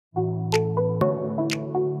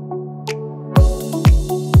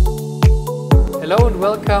Hello and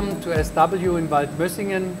welcome to SW in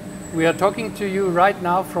Waldmössingen. We are talking to you right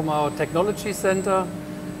now from our technology center,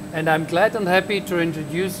 and I'm glad and happy to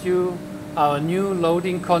introduce you our new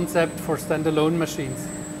loading concept for standalone machines.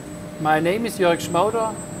 My name is Jörg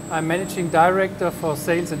Schmauder. I'm Managing Director for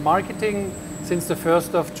Sales and Marketing since the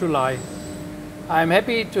 1st of July. I'm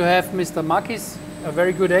happy to have Mr. Makis, a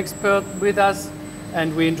very good expert, with us,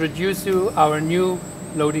 and we introduce you our new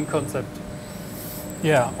loading concept.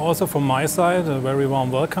 Yeah, also from my side, a very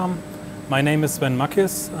warm welcome. My name is Sven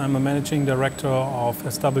Makis. I'm a Managing Director of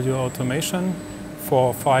SW Automation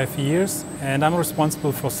for 5 years, and I'm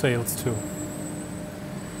responsible for sales too.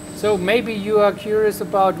 So maybe you are curious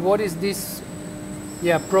about what is this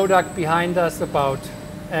product behind us about.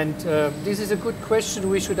 And this is a good question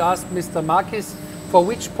we should ask Mr. Makis. For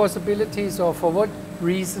which possibilities or for what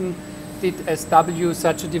reason did SW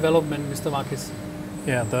such a development, Mr. Makis?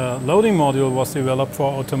 Yeah, the loading module was developed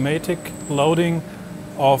for automatic loading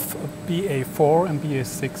of BA4 and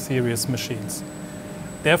BA6 series machines.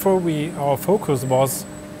 Therefore, our focus was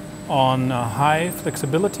on high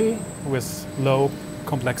flexibility with low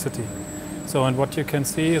complexity. So, and what you can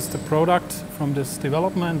see is the product from this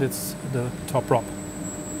development. It's the TopRob.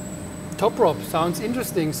 TopRob sounds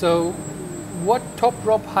interesting. So, what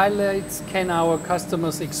TopRob highlights can our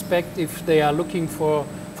customers expect if they are looking for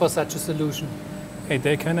such a solution?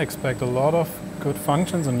 They can expect a lot of good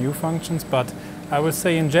functions and new functions, but I would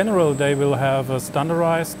say in general they will have a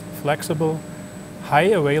standardized, flexible,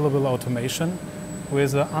 high available automation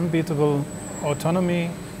with an unbeatable autonomy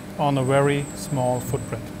on a very small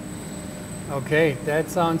footprint. Okay, that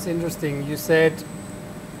sounds interesting. You said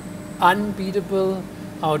unbeatable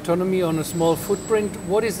autonomy on a small footprint.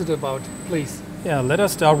 What is it about, please? Yeah, let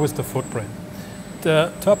us start with the footprint.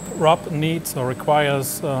 The TopRob needs or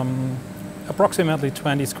requires approximately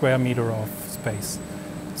 20 square meter of space.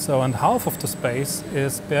 So, and half of the space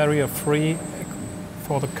is barrier-free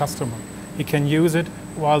for the customer. He can use it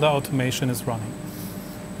while the automation is running.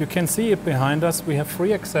 You can see it behind us. We have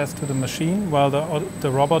free access to the machine while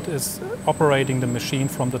the robot is operating the machine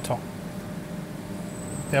from the top.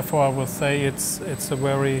 Therefore, I will say it's a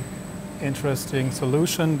very interesting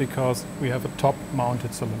solution because we have a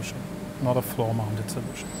top-mounted solution, not a floor-mounted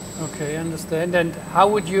solution. Okay, I understand. And how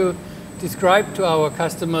would you describe to our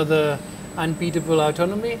customer the unbeatable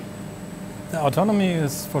autonomy? The autonomy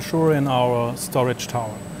is for sure in our storage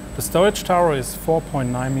tower. The storage tower is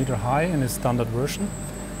 4.9 meter high in its standard version.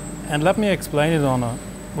 And let me explain it on a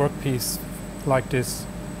workpiece like this,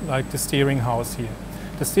 like the steering house here.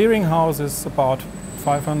 The steering house is about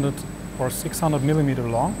 500 or 600 millimeter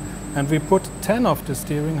long, and we put 10 of the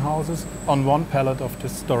steering houses on one pallet of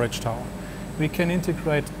this storage tower. We can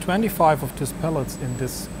integrate 25 of these pallets in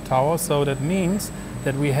this tower, so that means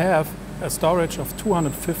that we have a storage of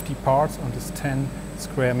 250 parts on this 10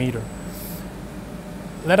 square meter.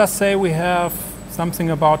 Let us say we have something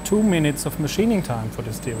about 2 minutes of machining time for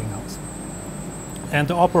the steering house, and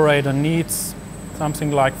the operator needs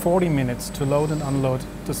something like 40 minutes to load and unload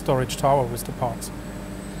the storage tower with the parts.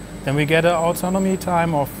 Then we get an autonomy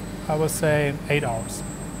time of, I would say, 8 hours.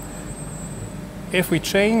 If we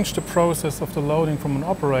change the process of the loading from an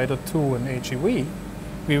operator to an HEV,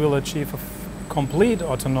 we will achieve a complete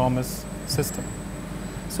autonomous system.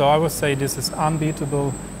 So I would say this is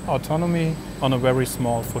unbeatable autonomy on a very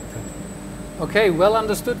small footprint. Okay, well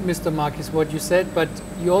understood, Mr. Makis, what you said, but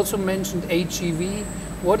you also mentioned HEV.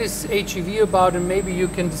 What is HEV about, and maybe you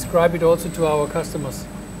can describe it also to our customers?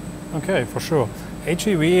 Okay, for sure.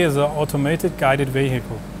 HEV is an automated guided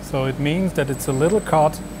vehicle. So it means that it's a little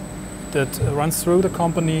cart that runs through the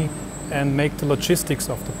company and make the logistics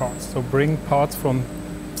of the parts. So bring parts from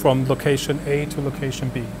location A to location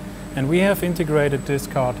B. And we have integrated this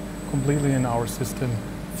cart completely in our system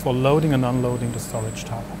for loading and unloading the storage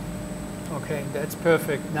tower. Okay, that's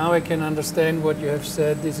perfect. Now I can understand what you have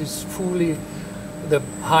said. This is fully the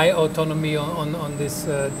high autonomy on this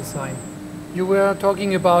design. You were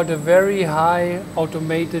talking about a very high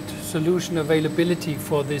automated solution availability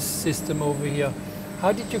for this system over here.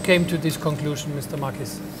 How did you came to this conclusion, Mr.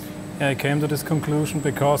 Makis? I came to this conclusion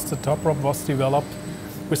because the TopRob was developed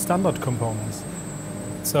with standard components.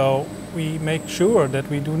 So we make sure that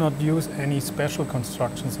we do not use any special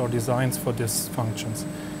constructions or designs for these functions.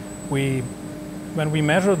 When we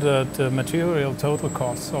measure the material total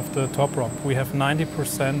costs of the TopRob, we have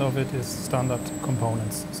 90% of it is standard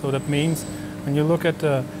components. So that means when you look at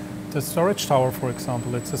the storage tower, for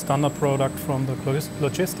example, it's a standard product from the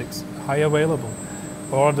logistics, high available.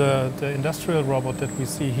 Or the industrial robot that we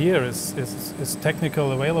see here is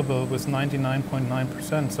technical available with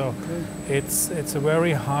 99.9%. So it's a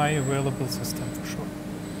very high available system for sure.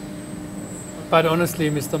 But honestly,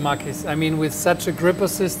 Mr. Makis, I mean, with such a gripper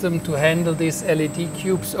system to handle these LED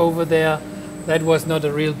cubes over there, that was not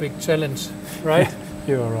a real big challenge, right?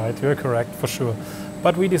 You're right, you're correct, for sure.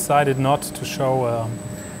 But we decided not to show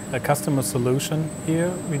a customer solution here.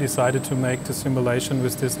 We decided to make the simulation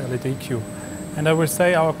with this LED cube. And I will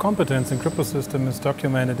say our competence in gripper system is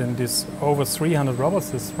documented in these over 300 robot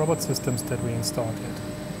systems that we installed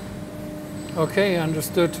yet. Okay,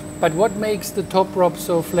 understood. But what makes the TopRob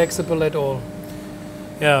so flexible at all?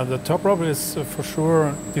 Yeah, the TopRob is for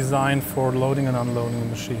sure designed for loading and unloading a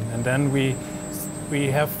machine. And then we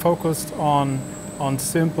have focused on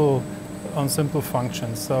simple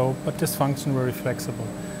functions. But this function very flexible.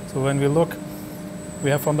 So when we look, we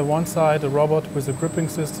have on the one side a robot with a gripping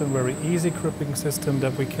system, very easy gripping system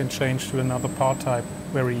that we can change to another part type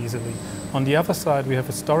very easily. On the other side, we have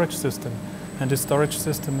a storage system, and this storage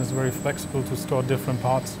system is very flexible to store different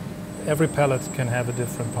parts. Every pallet can have a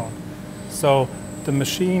different part. So the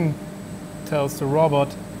machine tells the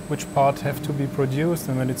robot which parts have to be produced,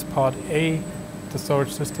 and when it's part A, the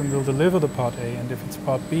storage system will deliver the part A, and if it's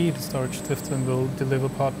part B, the storage system will deliver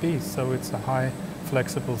part B. So it's a high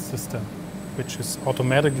flexible system, which is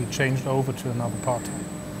automatically changed over to another part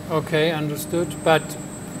type. Okay, understood. But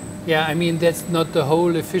yeah, I mean, that's not the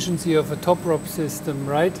whole efficiency of a TopRob system,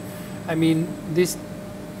 right? I mean, this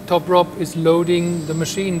TopRob is loading the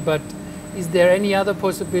machine, but is there any other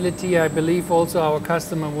possibility? I believe also our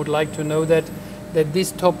customer would like to know that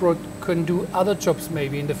this TopRob can do other jobs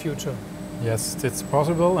maybe in the future. Yes, it's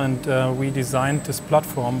possible, and we designed this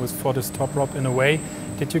platform for this TopRob in a way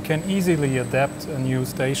that you can easily adapt a new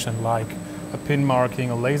station, like a pin marking,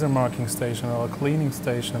 a laser marking station, or a cleaning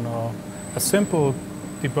station, or a simple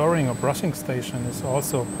deburring or brushing station is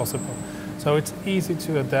also possible. So it's easy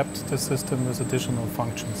to adapt the system with additional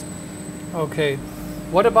functions. Okay.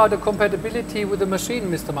 What about the compatibility with the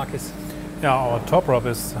machine, Mr. Makis? Yeah, our TopRob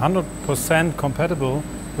is 100% compatible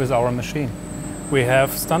with our machine. We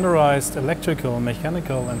have standardized electrical,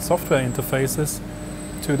 mechanical, and software interfaces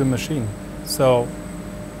to the machine. So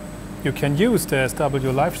you can use the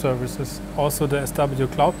SW Live services, also the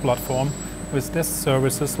SW Cloud platform, with these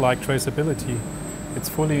services like traceability. It's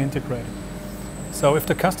fully integrated. So if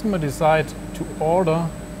the customer decides to order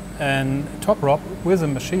a TopRob with a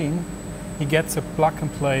machine, he gets a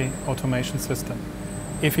plug-and-play automation system.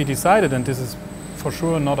 If he decided, and this is for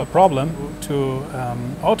sure not a problem, to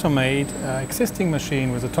automate an existing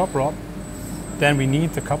machine with a TopRob, then we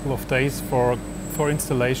need a couple of days for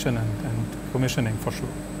installation and commissioning for sure.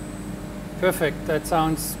 Perfect, that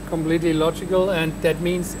sounds completely logical, and that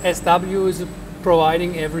means SW is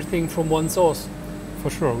providing everything from one source. For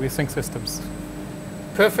sure, we think systems.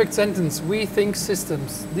 Perfect sentence, we think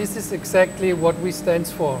systems. This is exactly what we stand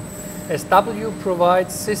for. SW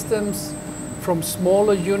provides systems from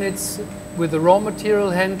smaller units with the raw material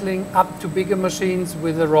handling up to bigger machines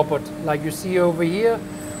with a robot. Like you see over here,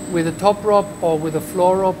 with a TopRob or with a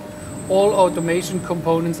FloorRob, all automation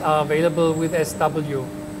components are available with SW.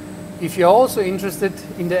 If you're also interested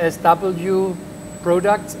in the SW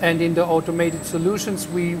products and in the automated solutions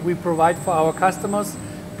we provide for our customers,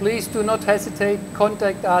 please do not hesitate,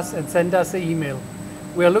 contact us and send us an email.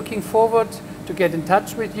 We are looking forward to get in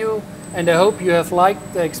touch with you, and I hope you have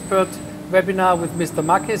liked the expert webinar with Mr.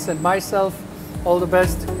 Makis and myself. All the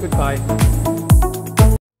best. Goodbye.